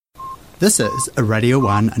This is a Radio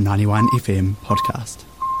 1 91 FM podcast.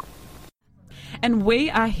 And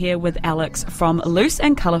we are here with Alex from Loose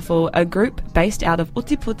and Colourful, a group based out of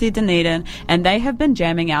Ōtepoti, Dunedin, and they have been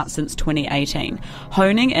jamming out since 2018,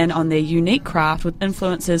 honing in on their unique craft with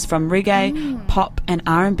influences from reggae, pop and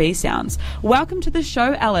R&B sounds. Welcome to the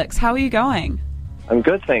show, Alex. How are you going? I'm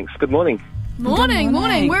good, thanks. Good morning.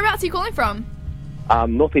 Morning. Whereabouts are you calling from?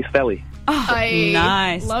 Northeast Valley. Oh,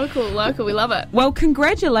 nice. Local, we love it. Well,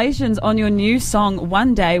 congratulations on your new song,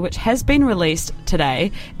 One Day, which has been released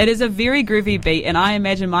today. It is a very groovy beat, and I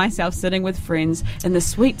imagine myself sitting with friends in the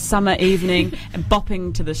sweet summer evening and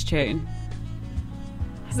bopping to this tune.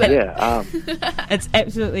 Yeah. It's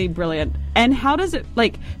absolutely brilliant. And how does it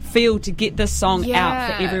feel to get this song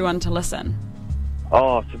out for everyone to listen?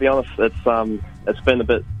 Oh, to be honest, it's been a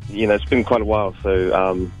bit, it's been quite a while.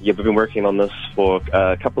 So, we've been working on this for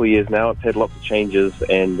a couple of years now. It's had lots of changes,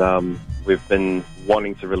 and we've been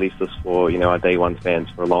wanting to release this for, our Day One fans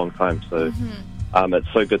for a long time. So,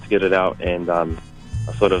 it's so good to get it out, and I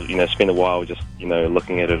sort of, spent a while just,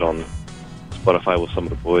 looking at it on Spotify with some of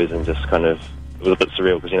the boys, and just kind of, it was a bit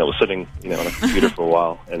surreal because, it was sitting, on a computer for a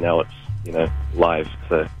while, and now it's, live.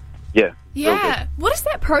 So, yeah. Yeah. What is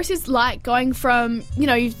that process like, going from,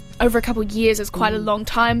 over a couple of years is quite a long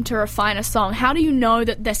time to refine a song? How do you know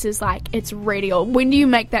that this is it's ready? Or when do you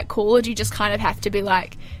make that call? Or do you just kind of have to be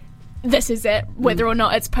like, this is it, whether or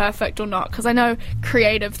not it's perfect or not? Because I know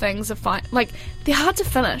creative things are fine. They're hard to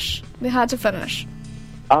finish.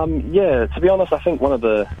 Yeah, to be honest, I think one of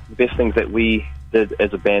the best things that we did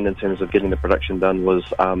as a band in terms of getting the production done was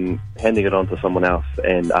handing it on to someone else,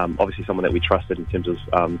 and obviously someone that we trusted in terms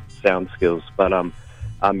of sound skills. But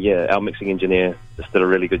our mixing engineer just did a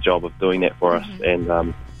really good job of doing that for us.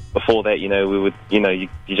 And before that, we would, you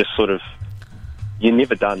just sort of, you're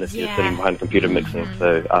never done if you're sitting behind a computer mixing.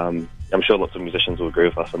 So I'm sure lots of musicians will agree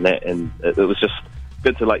with us on that. And it was just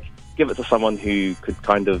good to give it to someone who could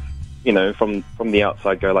kind of, from the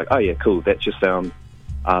outside go oh yeah, cool, that's your sound.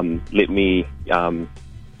 Let me,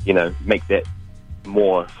 make that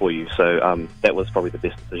more for you. So that was probably the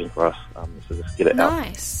best decision for us, to just get it out.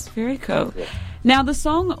 Nice. Very cool. Yeah. Now, the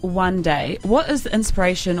song One Day, what is the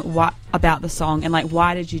inspiration about the song, and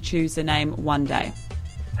why did you choose the name One Day?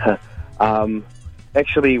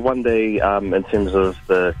 Actually, One Day, in terms of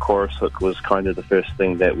the chorus hook, was kind of the first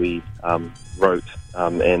thing that we wrote.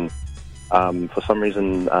 And for some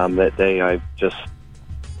reason, that day I just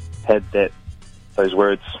had those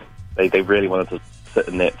words, they really wanted to sit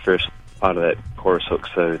in that first part of that chorus hook,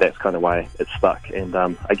 so that's kind of why it stuck. And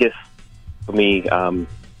I guess for me,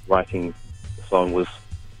 writing the song was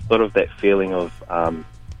sort of that feeling of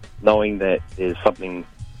knowing that there's something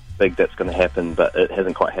big that's going to happen, but it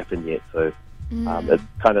hasn't quite happened yet. So it's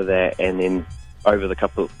kind of that, and then over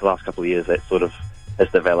the last couple of years, that sort of has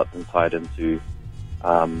developed and tied into,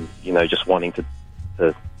 just wanting to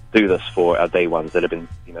do this for our day ones that have been,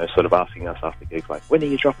 sort of asking us after gigs, when are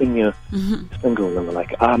you dropping your single? And we're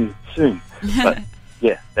like, soon. But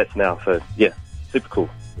yeah, that's now. So yeah, super cool.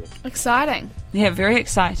 Yeah. Exciting. Yeah, very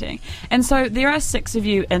exciting. And so there are 6 of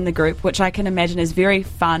you in the group, which I can imagine is very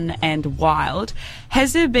fun and wild.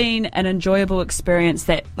 Has there been an enjoyable experience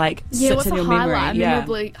that sits in your memory?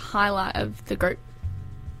 Memorable highlight of the group?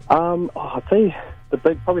 I'd say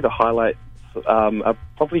probably the highlight are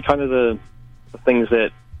probably kind of the things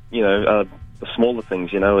that, the smaller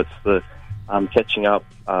things, it's the catching up,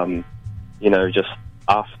 just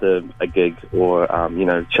after a gig, or,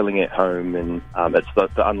 chilling at home, and it's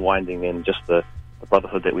the unwinding, and just the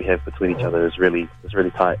brotherhood that we have between each other is really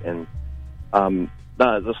tight. And I don't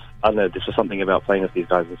know, there's just something about playing with these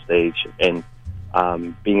guys on stage and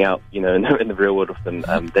being out, in the real world with them,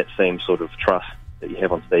 that same sort of trust that you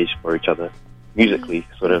have on stage for each other musically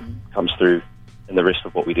sort of comes through in the rest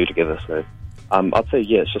of what we do together. So I'd say,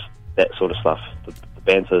 it's just that sort of stuff, the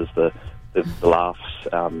banters, the laughs,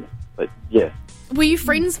 but yeah. Were you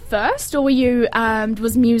friends first, or were you,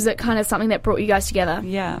 was music kind of something that brought you guys together?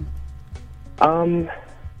 Yeah. Some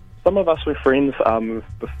of us were friends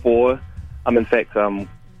before. In fact, one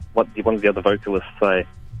of the other vocalists I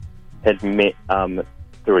had met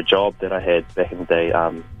through a job that I had back in the day,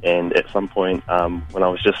 and at some point when I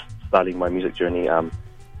was just starting my music journey in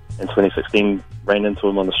 2016, ran into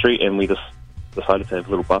him on the street, and we just decided to have a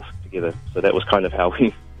little busk together. So that was kind of how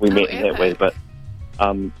we met in that way. But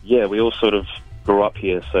we all sort of grew up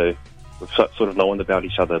here, so we've sort of known about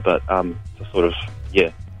each other. But to sort of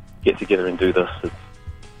get together and do this,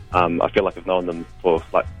 I feel like I've known them for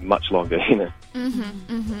like much longer, you know.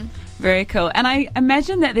 Very cool. And I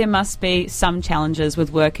imagine that there must be some challenges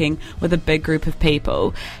with working with a big group of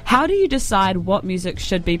people. How do you decide what music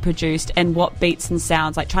should be produced and what beats and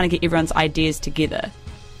sounds, like trying to get everyone's ideas together?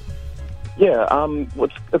 Yeah,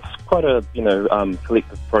 it's quite a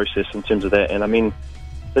collective process in terms of that. And I mean,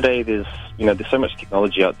 today there's so much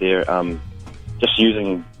technology out there. Just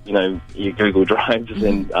using your Google Drives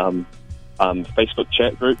and Facebook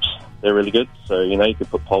chat groups, they're really good. So you can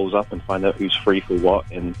put polls up and find out who's free for what.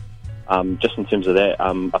 And just in terms of that,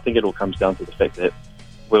 I think it all comes down to the fact that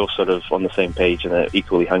we're all sort of on the same page and are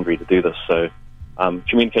equally hungry to do this. So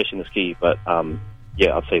communication is key, but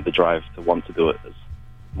I'd say the drive to want to do it is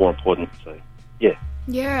more important. So yeah.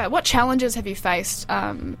 What challenges have you faced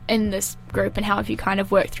in this group, and how have you kind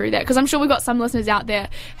of worked through that? Because I'm sure we've got some listeners out there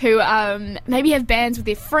who maybe have bands with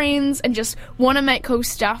their friends and just want to make cool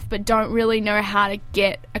stuff but don't really know how to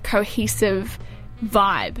get a cohesive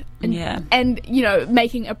vibe and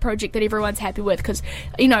making a project that everyone's happy with. Because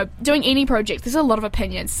doing any project, there's a lot of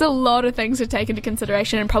opinions, there's a lot of things to take into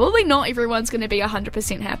consideration, and probably not everyone's going to be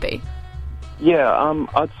 100% happy.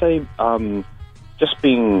 I'd say just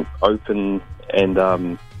being open and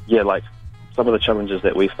like some of the challenges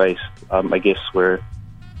that we faced, I guess, were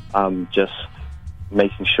just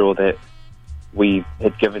making sure that we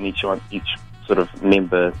had given each sort of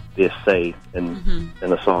member their say in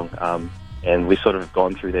the song, and we sort of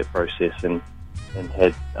gone through that process and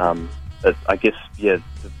had I guess the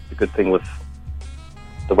good thing with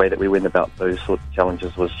the way that we went about those sorts of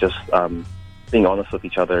challenges was just being honest with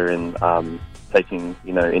each other and taking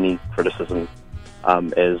any criticism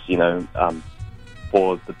as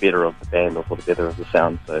for the better of the band or for the better of the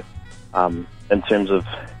sound. So in terms of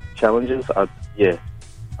challenges,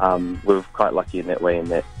 we're quite lucky in that way, in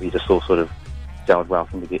that we just all sort of gelled well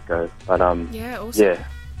from the get-go. But awesome.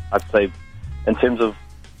 I'd say in terms of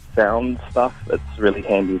sound stuff, it's really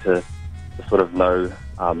handy to sort of know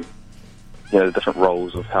the different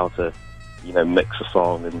roles of how to mix a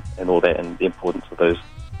song and all that, and the importance of those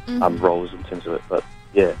roles in terms of it. But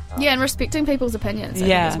and respecting people's opinions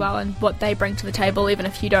as well, and what they bring to the table, even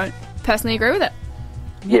if you don't personally agree with it.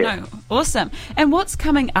 Awesome. And what's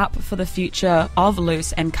coming up for the future of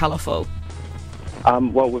Loose and Colourful?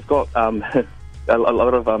 Well, we've got a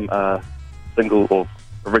lot of single or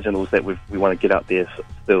originals that we want to get out there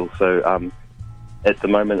still. So at the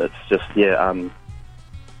moment, it's just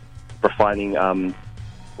refining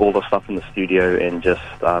all the stuff in the studio and just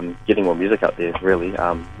getting more music out there. Really,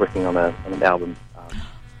 working on an album.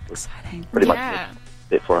 Exciting. Pretty much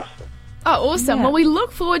it for us. Oh, awesome. Yeah. Well, we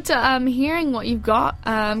look forward to hearing what you've got,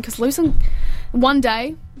 because Loosen One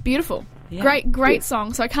Day, beautiful. Yeah. Great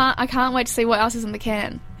song. So I can't wait to see what else is in the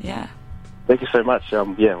can. Yeah. Thank you so much.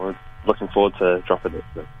 We're looking forward to dropping it.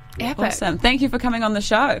 So. Epic. Awesome. Thank you for coming on the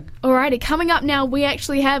show. Alrighty, coming up now, we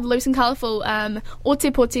actually have Loose and Colourful,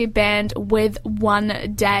 Otepote band with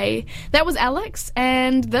One Day. That was Alex,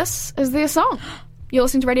 and this is their song. You're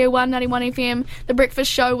listening to Radio 191 FM, The Breakfast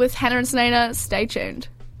Show with Hannah and Selena. Stay tuned.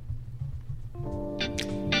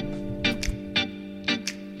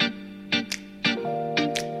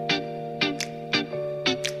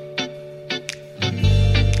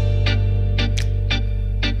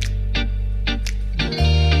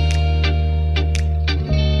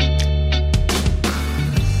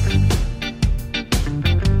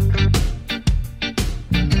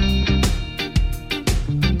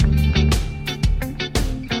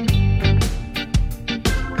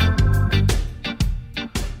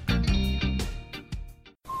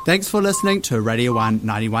 Thanks for listening to Radio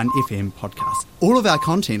 191 FM podcast. All of our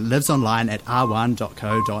content lives online at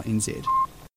r1.co.nz.